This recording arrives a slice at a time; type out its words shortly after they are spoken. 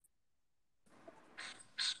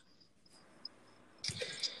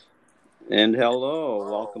And hello,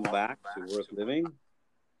 welcome back to Worth Living.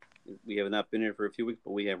 We have not been here for a few weeks,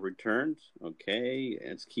 but we have returned. Okay,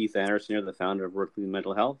 it's Keith Anderson here, the founder of Worth Living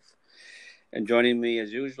Mental Health. And joining me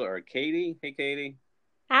as usual are Katie. Hey, Katie.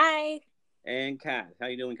 Hi. And Kat. How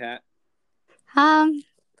you doing, Kat? Um,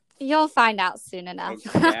 you'll find out soon enough.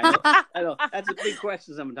 Yeah, I know. That's a big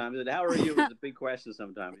question sometimes. How are you? Is a big question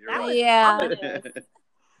sometimes. You're right. Yeah.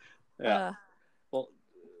 Yeah. Well,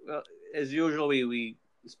 as usual, we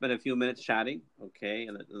spent a few minutes chatting. Okay,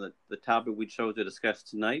 and the topic we chose to discuss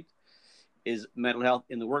tonight is mental health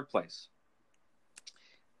in the workplace.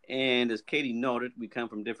 And as Katie noted, we come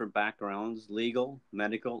from different backgrounds: legal,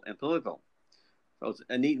 medical, and political. So it's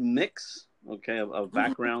a neat mix, okay, of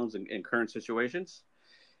backgrounds and current situations.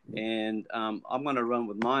 And I'm going to run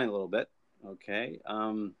with mine a little bit, okay.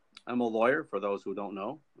 I'm a lawyer, for those who don't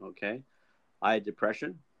know, okay. I had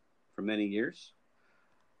depression for many years.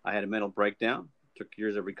 I had a mental breakdown, took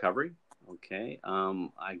years of recovery, okay.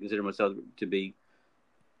 I consider myself to be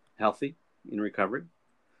healthy in recovery.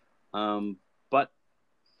 But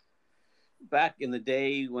back in the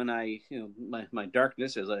day when my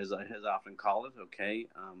darkness, as I often call it, okay,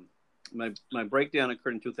 my breakdown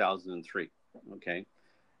occurred in 2003, okay.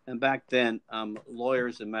 And back then,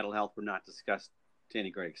 lawyers and mental health were not discussed to any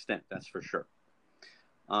great extent, that's for sure.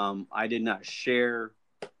 I did not share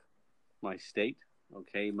my state,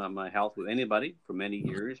 okay, my health with anybody for many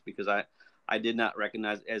years because I did not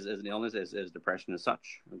recognize as an illness, as depression as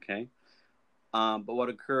such, okay. But what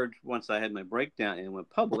occurred once I had my breakdown and went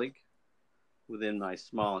public within my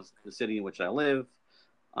small city in which I live,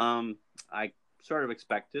 I sort of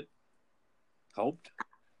expected, hoped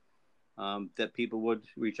that people would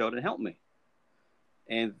reach out and help me.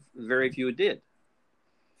 And very few did.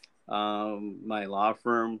 My law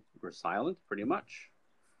firm were silent, pretty much.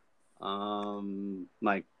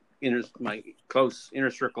 My close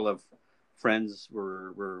inner circle of friends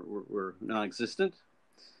were non-existent.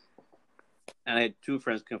 And I had two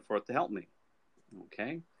friends come forth to help me.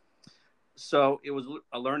 Okay. So it was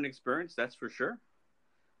a learning experience, that's for sure.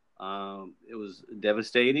 It was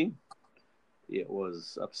devastating. It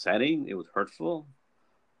was upsetting. It was hurtful.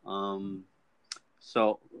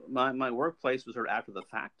 So my workplace was sort of after the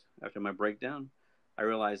fact, after my breakdown. I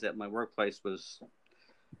realized that my workplace was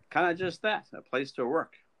kind of just that, a place to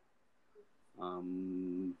work.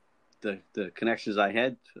 The connections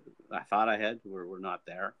I thought I had, were not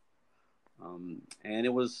there. And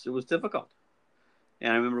it was difficult.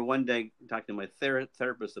 And I remember one day talking to my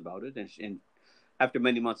therapist about it, and after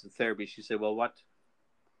many months of therapy, she said, "Well, what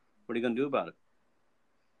are you going to do about it?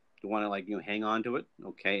 Do you want to hang on to it,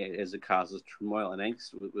 okay, as it causes turmoil and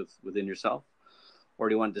angst within yourself, or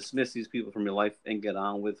do you want to dismiss these people from your life and get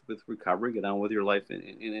on with recovery, get on with your life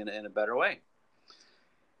in a better way?"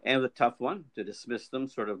 And it was a tough one. To dismiss them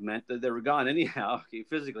sort of meant that they were gone anyhow, okay,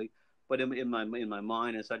 physically, but in my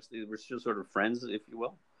mind and such, they were still sort of friends, if you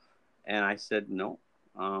will. And I said, no,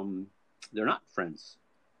 they're not friends.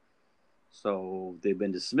 So they've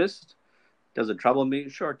been dismissed. Does it trouble me?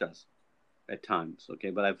 Sure, it does at times, okay,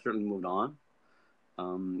 but I've certainly moved on.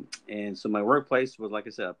 And so my workplace was, like I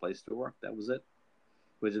said, a place to work. That was it.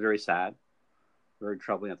 It was very sad, very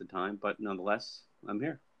troubling at the time, but nonetheless, I'm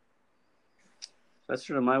here. So that's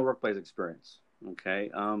sort of my workplace experience.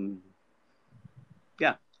 Okay.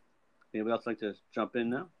 Yeah. Anybody else like to jump in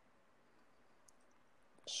now?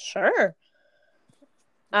 Sure.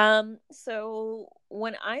 So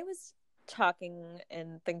when I was talking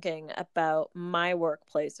and thinking about my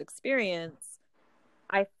workplace experience,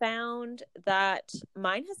 I found that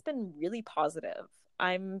mine has been really positive.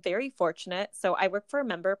 I'm very fortunate. So I work for a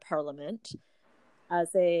member of parliament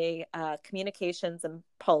as a communications and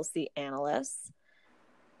policy analyst.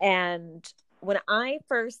 And when I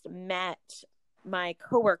first met my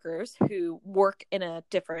coworkers who work in a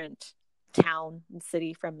different town and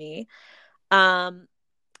city from me,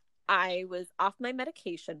 I was off my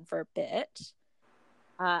medication for a bit,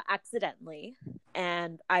 accidentally,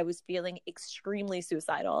 and I was feeling extremely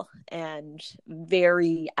suicidal and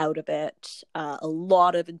very out of it. A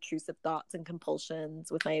lot of intrusive thoughts and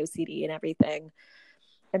compulsions with my OCD and everything.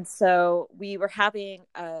 And so we were having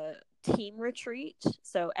a team retreat.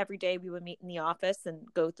 So every day we would meet in the office and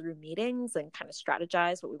go through meetings and kind of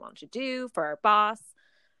strategize what we wanted to do for our boss.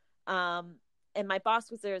 And my boss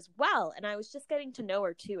was there as well. And I was just getting to know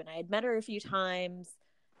her too. And I had met her a few times.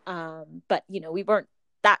 But, we weren't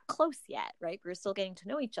that close yet, right? We were still getting to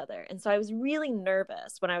know each other. And so I was really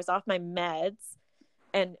nervous when I was off my meds.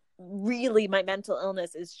 And really, my mental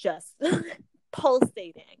illness is just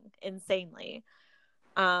pulsating insanely.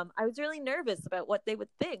 I was really nervous about what they would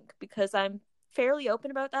think because I'm fairly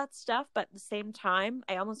open about that stuff, but at the same time,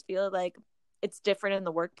 I almost feel like it's different in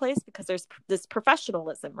the workplace because there's this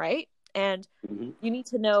professionalism, right? And you need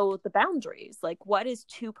to know the boundaries, like what is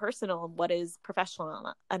too personal and what is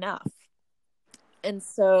professional enough. And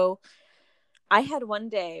so I had one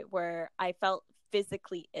day where I felt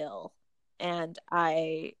physically ill, and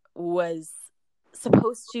I was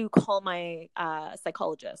supposed to call my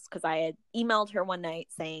psychologist because I had emailed her one night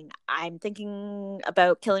saying, I'm thinking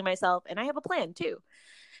about killing myself and I have a plan too,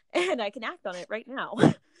 and I can act on it right now.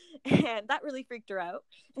 And that really freaked her out.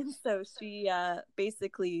 And so she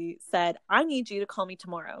basically said, I need you to call me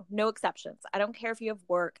tomorrow. No exceptions. I don't care if you have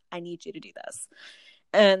work. I need you to do this.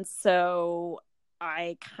 And so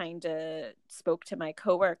I kind of spoke to my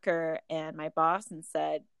coworker and my boss and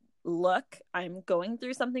said, look, I'm going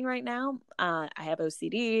through something right now. I have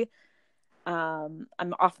OCD. I'm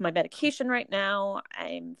off my medication right now.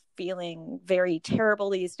 I'm feeling very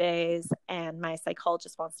terrible these days. And my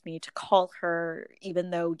psychologist wants me to call her,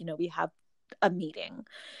 even though, we have a meeting.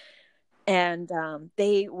 And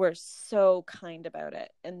they were so kind about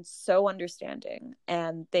it and so understanding.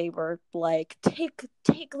 And they were like, take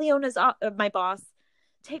Leona's, my boss,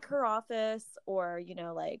 take her office, or,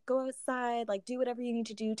 go outside, like do whatever you need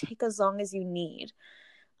to do. Take as long as you need.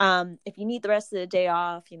 If you need the rest of the day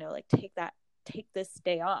off, take this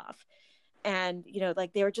day off. And,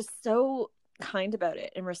 they were just so kind about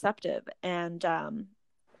it and receptive. And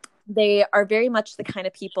they are very much the kind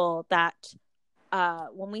of people that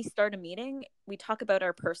when we start a meeting, we talk about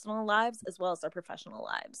our personal lives as well as our professional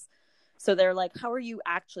lives. So they're like, how are you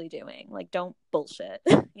actually doing? Like, don't bullshit,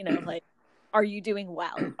 like, are you doing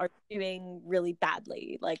well? Are you doing really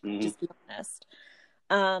badly? Like, just be honest.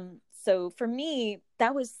 So for me,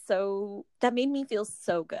 that made me feel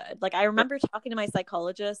so good. Like, I remember talking to my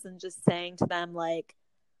psychologist and just saying to them, like,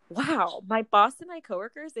 wow, my boss and my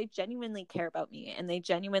coworkers, they genuinely care about me and they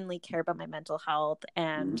genuinely care about my mental health.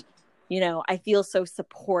 And, I feel so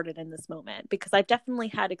supported in this moment because I've definitely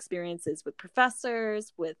had experiences with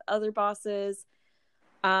professors, with other bosses,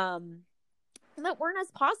 that weren't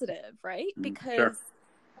as positive, right? Because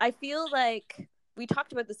I feel like we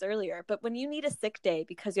talked about this earlier, but when you need a sick day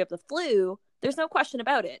because you have the flu, there's no question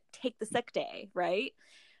about it. Take the sick day, right?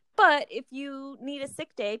 But if you need a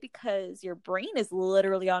sick day because your brain is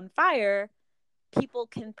literally on fire, people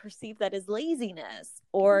can perceive that as laziness,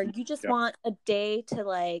 or you just want a day to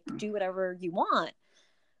like do whatever you want.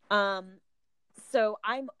 So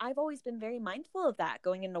I've always been very mindful of that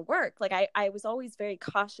going into work. Like I was always very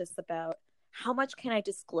cautious about how much can I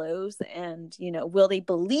disclose, and will they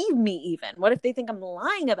believe me even? What if they think I'm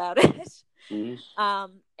lying about it?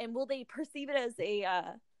 And will they perceive it as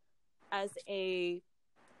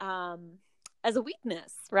a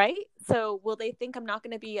weakness, right? So will they think I'm not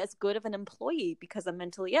going to be as good of an employee because I'm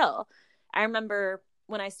mentally ill? I remember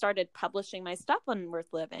when I started publishing my stuff on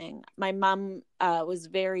Worth Living, my mom was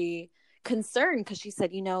very concerned because she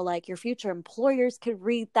said, like your future employers could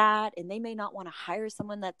read that and they may not want to hire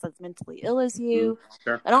someone that's as mentally ill as you,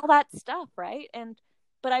 and all that stuff, right?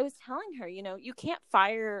 But I was telling her, you can't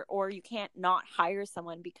fire or you can't not hire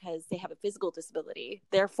someone because they have a physical disability.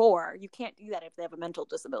 Therefore, you can't do that if they have a mental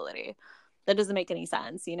disability. That doesn't make any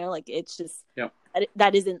sense, like it's just,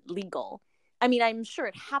 that isn't legal. I mean, I'm sure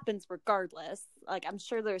it happens regardless. Like, I'm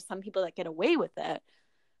sure there's some people that get away with it,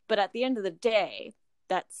 but at the end of the day,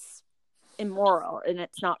 that's immoral and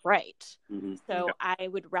it's not right. So I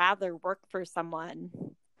would rather work for someone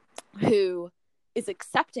who is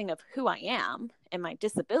accepting of who I am and my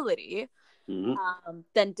disability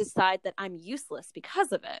than decide that I'm useless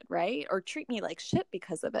because of it, right? Or treat me like shit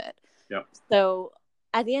because of it. So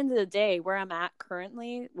at the end of the day, where I'm at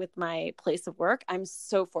currently with my place of work, I'm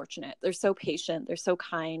so fortunate. They're so patient. They're so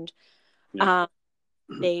kind.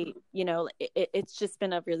 They, it's just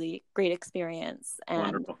been a really great experience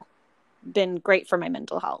and been great for my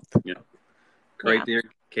mental health. Great, dear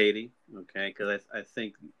Katie. Okay, because I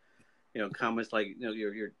think comments like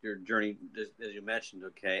your journey, as you mentioned,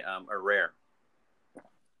 are rare.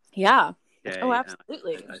 Yeah. Okay? Oh,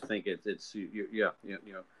 absolutely. I think it's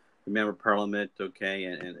member of Parliament, and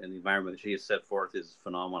the environment that she has set forth is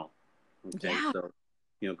phenomenal. Okay, so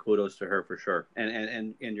kudos to her for sure,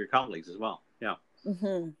 and your colleagues as well.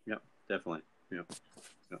 Definitely.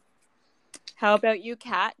 How about you,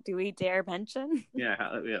 Kat? Do we dare mention?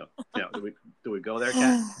 Do we go there,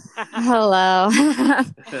 Kat? Hello.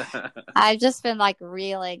 I've just been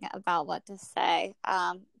reeling about what to say,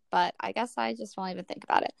 but I guess I just won't even think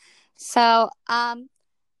about it. So,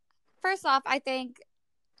 first off, I think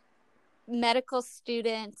medical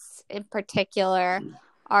students in particular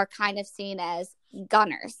are kind of seen as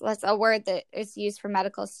gunners. That's a word that is used for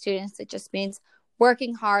medical students. It just means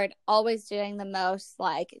working hard, always doing the most,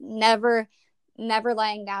 like never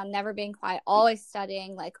laying down, never being quiet, always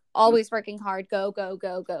studying, like always working hard, go, go,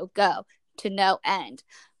 go, go, go to no end,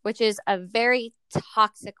 which is a very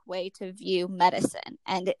toxic way to view medicine.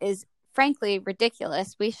 And it is frankly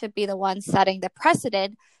ridiculous. We should be the ones setting the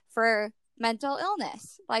precedent for mental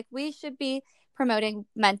illness. Like we should be promoting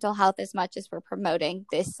mental health as much as we're promoting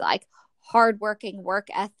this like hardworking work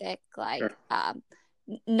ethic, like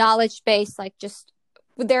knowledge base, like just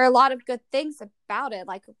there are a lot of good things about it.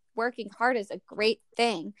 Like working hard is a great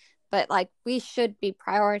thing, but like we should be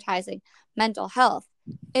prioritizing mental health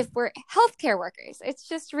if we're healthcare workers. It's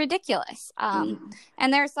just ridiculous. And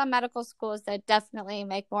there are some medical schools that definitely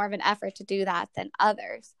make more of an effort to do that than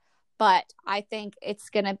others. But I think it's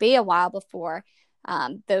going to be a while before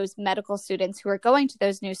those medical students who are going to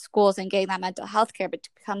those new schools and getting that mental health care, but to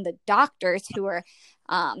become the doctors who are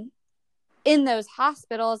in those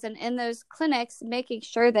hospitals and in those clinics, making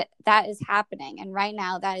sure that that is happening. And right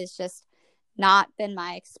now, that has just not been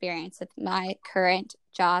my experience with my current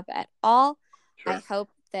job at all. Sure. I hope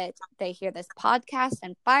that they hear this podcast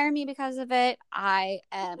and fire me because of it. I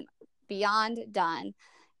am beyond done.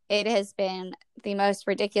 It has been the most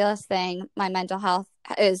ridiculous thing. My mental health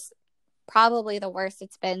is probably the worst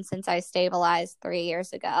it's been since I stabilized 3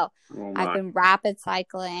 years ago. Oh, I've been rapid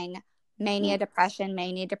cycling, mania depression,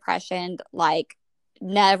 like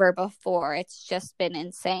never before. It's just been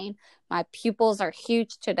insane. My pupils are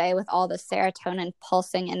huge today with all the serotonin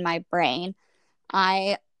pulsing in my brain.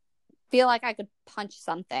 I feel like I could punch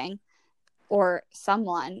something or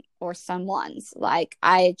someone or someone's. Like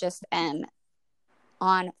I just am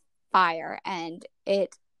on fire, and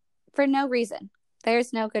it for no reason.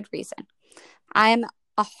 There's no good reason. I'm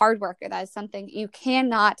a hard worker. That is something you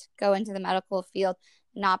cannot go into the medical field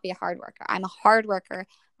not be a hard worker. I'm a hard worker.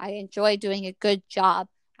 I enjoy doing a good job.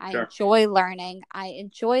 I enjoy learning. I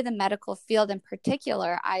enjoy the medical field in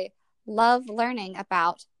particular. I love learning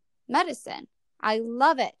about medicine. I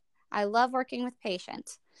love it. I love working with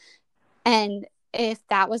patients. And if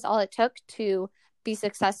that was all it took to be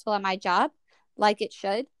successful at my job, like it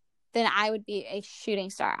should, then I would be a shooting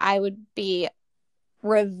star. I would be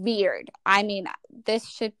revered. I mean, this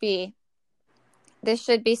should be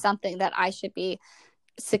something that I should be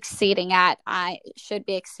succeeding at. I should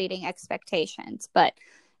be exceeding expectations. But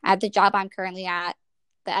at the job I'm currently at,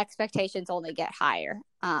 the expectations only get higher.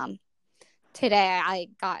 Today I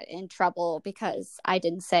got in trouble because I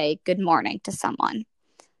didn't say good morning to someone.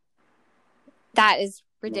 That is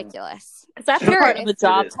ridiculous. Is that part of the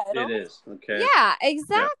job title? It is. Okay. Yeah,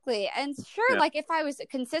 exactly. Yeah. And sure, like if I was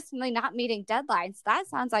consistently not meeting deadlines, that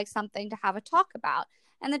sounds like something to have a talk about.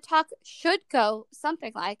 And the talk should go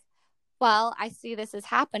something like, well, I see this is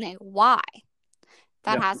happening. Why?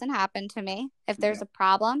 That hasn't happened to me. If there's a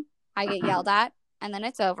problem, I get yelled at and then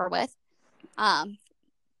it's over with.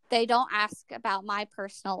 They don't ask about my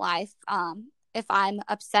personal life. If I'm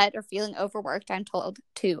upset or feeling overworked, I'm told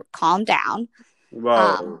to calm down.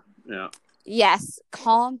 Whoa. Yes,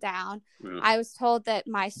 calm down. Yeah. I was told that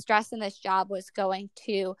my stress in this job was going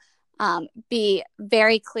to be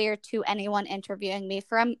very clear to anyone interviewing me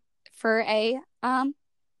for a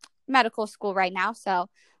medical school right now. So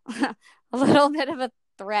a little bit of a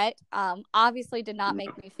threat. Obviously did not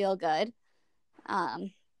make me feel good.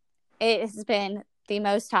 It has been the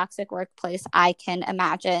most toxic workplace I can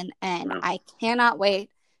imagine, and I cannot wait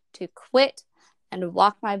to quit and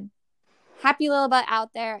walk my happy little butt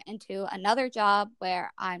out there into another job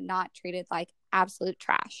where I'm not treated like absolute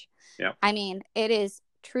trash. Yeah. I mean, it is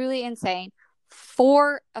truly insane.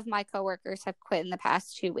 4 of my coworkers have quit in the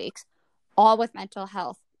past 2 weeks, all with mental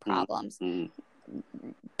health problems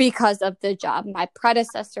because of the job. My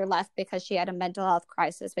predecessor left because she had a mental health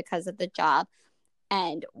crisis because of the job.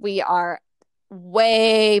 And we are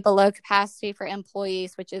way below capacity for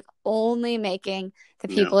employees, which is only making the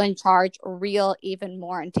people in charge reel even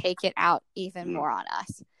more and take it out even more on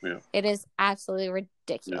us. Yeah. It is absolutely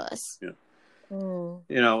ridiculous. Yeah. You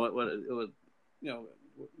know,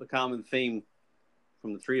 the common theme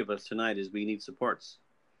from the 3 of us tonight is we need supports.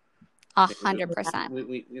 100%.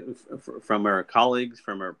 We from our colleagues,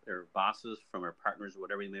 from our bosses, from our partners,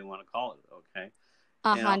 whatever you may want to call it. Okay.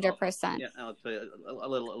 100%. I'll tell you a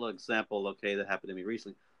little example. Okay, that happened to me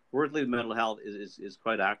recently. World League Mental Health is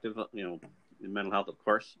quite active. You know, in mental health, of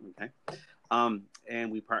course. Okay,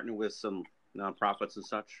 and we partner with some nonprofits and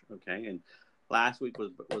such. Okay, and last week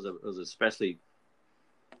was especially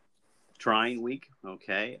trying week.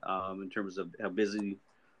 Okay, in terms of how busy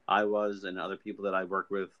I was and other people that I worked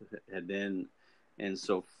with had been, And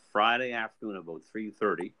so Friday afternoon about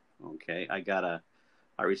 3:30, okay,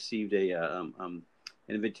 I received an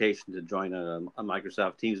invitation to join a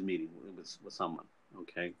Microsoft Teams meeting with someone,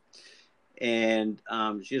 okay, and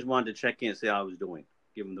she just wanted to check in and see how I was doing,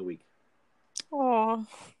 give them the week. Oh.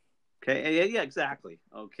 Okay, yeah, exactly.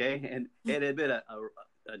 Okay, and it had been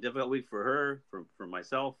a difficult week for her, for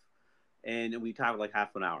myself, and we talked like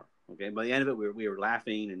half an hour. Okay, by the end of it, we were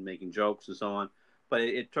laughing and making jokes and so on, but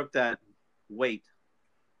it took that weight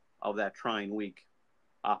of that trying week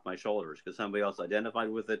off my shoulders because somebody else identified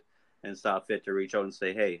with it and saw fit to reach out and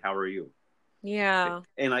say, "Hey, how are you?" Yeah.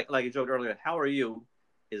 And like I joked earlier, "How are you?"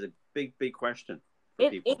 is a big question for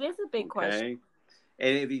people. It is a big question.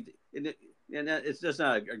 And if you and it's just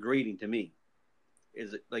not a greeting to me.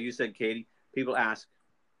 Is it like you said, Katie? People ask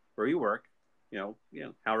where you work,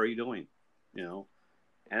 how are you doing, and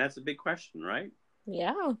that's a big question, right?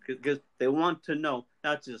 Yeah. Because they want to know,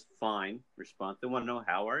 not just fine response. They want to know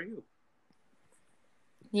how are you.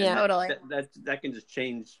 Yeah, totally. That can just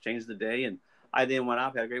change the day. And I then went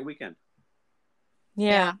off, had a great weekend.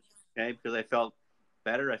 Yeah. Okay, because I felt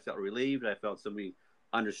better. I felt relieved. I felt somebody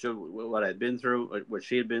understood what I'd been through, what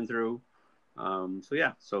she had been through.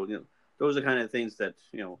 So those are the kind of things that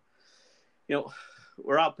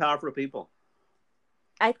we're all powerful people.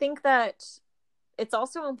 I think that it's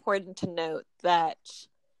also important to note that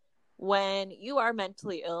when you are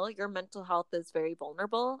mentally ill, your mental health is very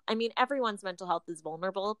vulnerable. I mean, everyone's mental health is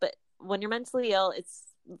vulnerable, but when you're mentally ill, it's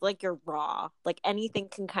like you're raw. Like anything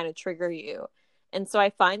can kind of trigger you. And so I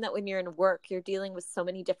find that when you're in work, you're dealing with so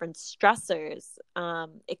many different stressors.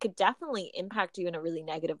 It could definitely impact you in a really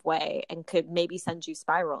negative way and could maybe send you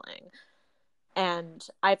spiraling. And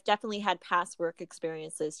I've definitely had past work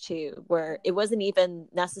experiences too, where it wasn't even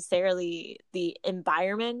necessarily the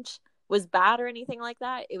environment was bad or anything like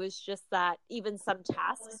that. It was just that even some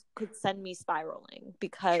tasks could send me spiraling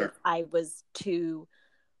because Sure. I was too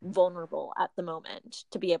vulnerable at the moment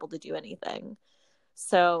to be able to do anything.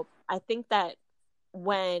 So I think that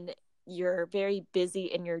when you're very busy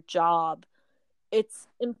in your job, it's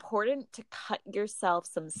important to cut yourself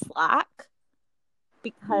some slack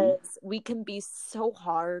because we can be so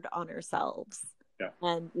hard on ourselves. Yeah.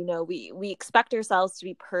 And, we expect ourselves to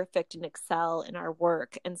be perfect and excel in our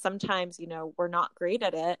work. And sometimes, we're not great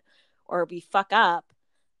at it or we fuck up.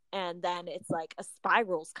 And then it's like a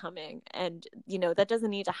spiral's coming. And, that doesn't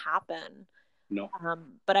need to happen. No.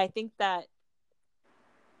 But I think that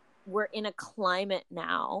we're in a climate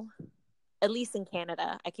now, at least in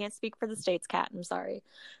Canada. I can't speak for the States, Kat. I'm sorry.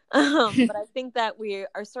 But I think that we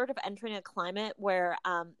are sort of entering a climate where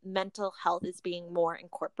mental health is being more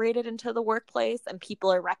incorporated into the workplace and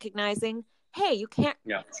people are recognizing, hey, you can't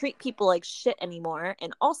treat people like shit anymore.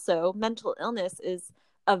 And also mental illness is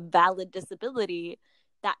a valid disability.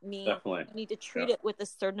 That means Definitely. you need to treat it with a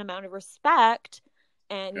certain amount of respect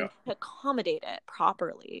and you need to accommodate it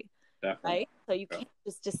properly. Definitely. Right? So you can't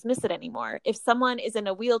just dismiss it anymore. If someone is in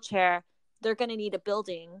a wheelchair, they're going to need a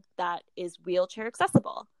building that is wheelchair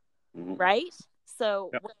accessible, right? So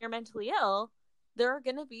when you're mentally ill, there are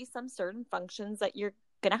going to be some certain functions that you're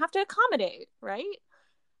going to have to accommodate, right?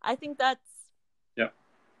 I think that's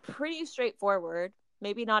pretty straightforward.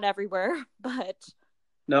 Maybe not everywhere, but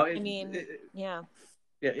no,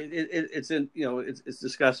 it's in it's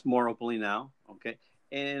discussed more openly now. Okay,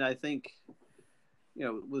 and I think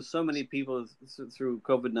with so many people through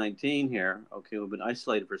COVID-19 here, okay, we've been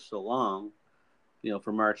isolated for so long,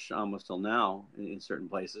 from March almost till now in certain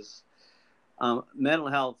places. Mental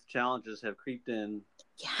health challenges have crept in.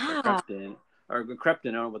 I don't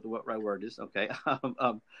know what the right word is. Okay,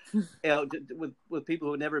 with people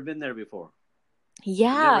who have never been there before.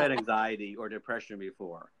 Yeah, never had anxiety or depression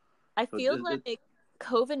before. I feel like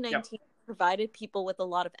COVID-19 provided people with a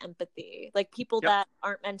lot of empathy. Like people that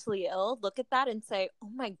aren't mentally ill look at that and say, oh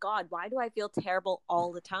my God, why do I feel terrible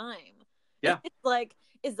all the time? Yeah. It's like,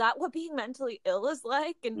 is that what being mentally ill is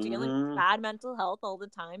like? And dealing with bad mental health all the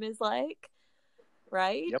time is like,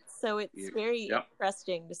 right? Yep. So it's very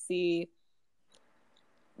interesting to see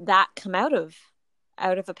that come out of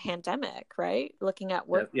a pandemic, right? Looking at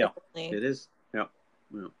work differently. It is.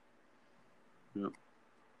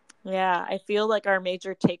 Yeah, I feel like our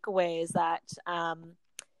major takeaway is that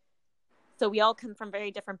so we all come from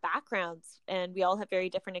very different backgrounds and we all have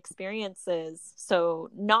very different experiences.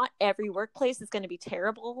 So not every workplace is going to be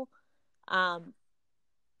terrible,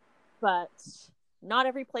 but not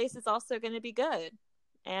every place is also going to be good.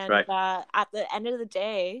 And at the end of the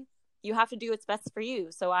day, you have to do what's best for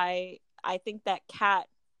you. So I think that Kat,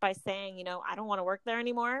 by saying, I don't want to work there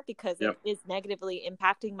anymore because it is negatively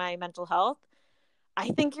impacting my mental health, I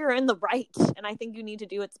think you're in the right, and I think you need to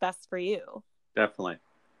do what's best for you. Definitely.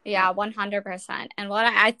 Yeah, 100%. And what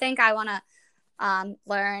I think I want to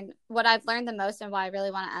learn, what I've learned the most and what I really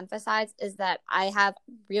want to emphasize is that I have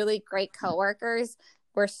really great coworkers.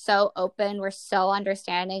 We're so open, we're so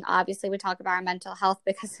understanding. Obviously, we talk about our mental health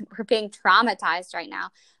because we're being traumatized right now,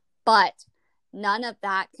 but none of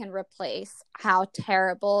that can replace how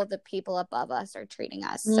terrible the people above us are treating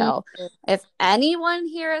us. So if anyone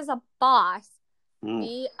here is a boss,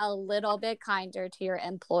 be a little bit kinder to your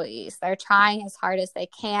employees. They're trying as hard as they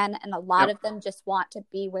can, and a lot of them just want to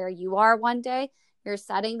be where you are one day. You're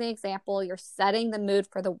setting the example. You're setting the mood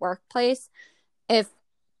for the workplace. If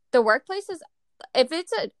the workplace is, if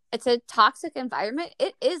it's a toxic environment,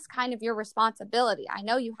 it is kind of your responsibility. I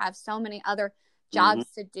know you have so many other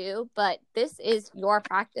jobs to do, but this is your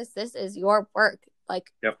practice. This is your work.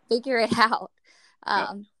 Like, figure it out.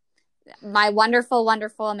 My wonderful,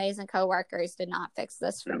 wonderful, amazing coworkers did not fix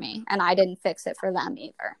this for me, and I didn't fix it for them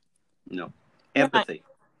either. No. Empathy.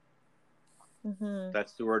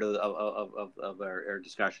 That's the word of our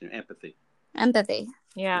discussion. Empathy.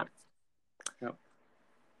 Yeah.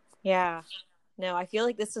 No, I feel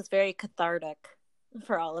like this was very cathartic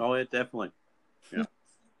for all of us. Oh, it definitely. Yeah.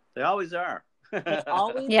 They always are. They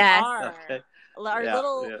always are. Okay. Our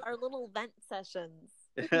little vent sessions.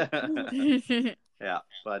 Yeah,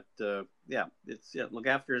 but it's look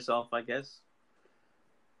after yourself, I guess.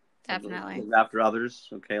 Definitely. Look after others.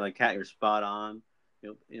 Okay, like Kat, you're spot on.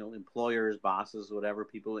 You know, employers, bosses, whatever,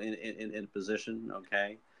 people in a position.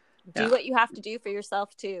 Okay. Do what you have to do for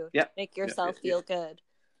yourself too. Yeah. Make yourself feel good.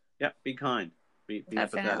 Yeah. Be kind. Be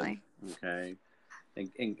empathetic. Okay.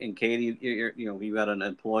 And Katie, you got an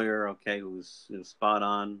employer, okay, who's spot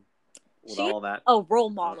on. All that. A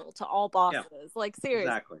role model to all bosses. Like, seriously,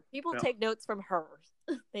 exactly. People take notes from her.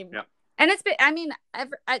 And it's been, I mean,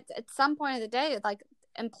 at some point of the day, like,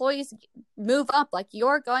 employees move up. Like,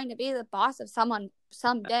 you're going to be the boss of someone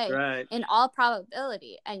someday, in all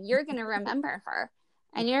probability, and you're going to remember her,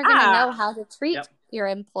 and you're going to know how to treat your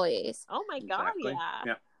employees. Oh my God! Exactly.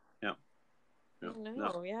 Yeah.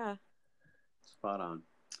 No. Yeah. Spot on.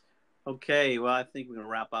 Okay, well, I think we're going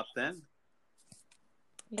to wrap up then.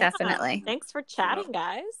 Definitely. Thanks for chatting,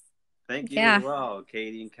 guys. Thank you as well,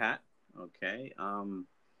 Katie and Kat. Okay.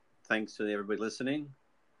 Thanks to everybody listening.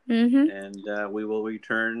 And we will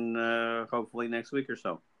return hopefully next week or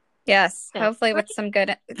so. Yes, hopefully with some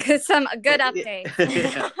good updates. Some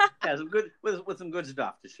good with some good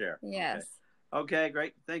stuff to share. Yes. Okay,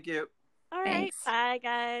 great. Thank you. All right. Bye,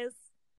 guys.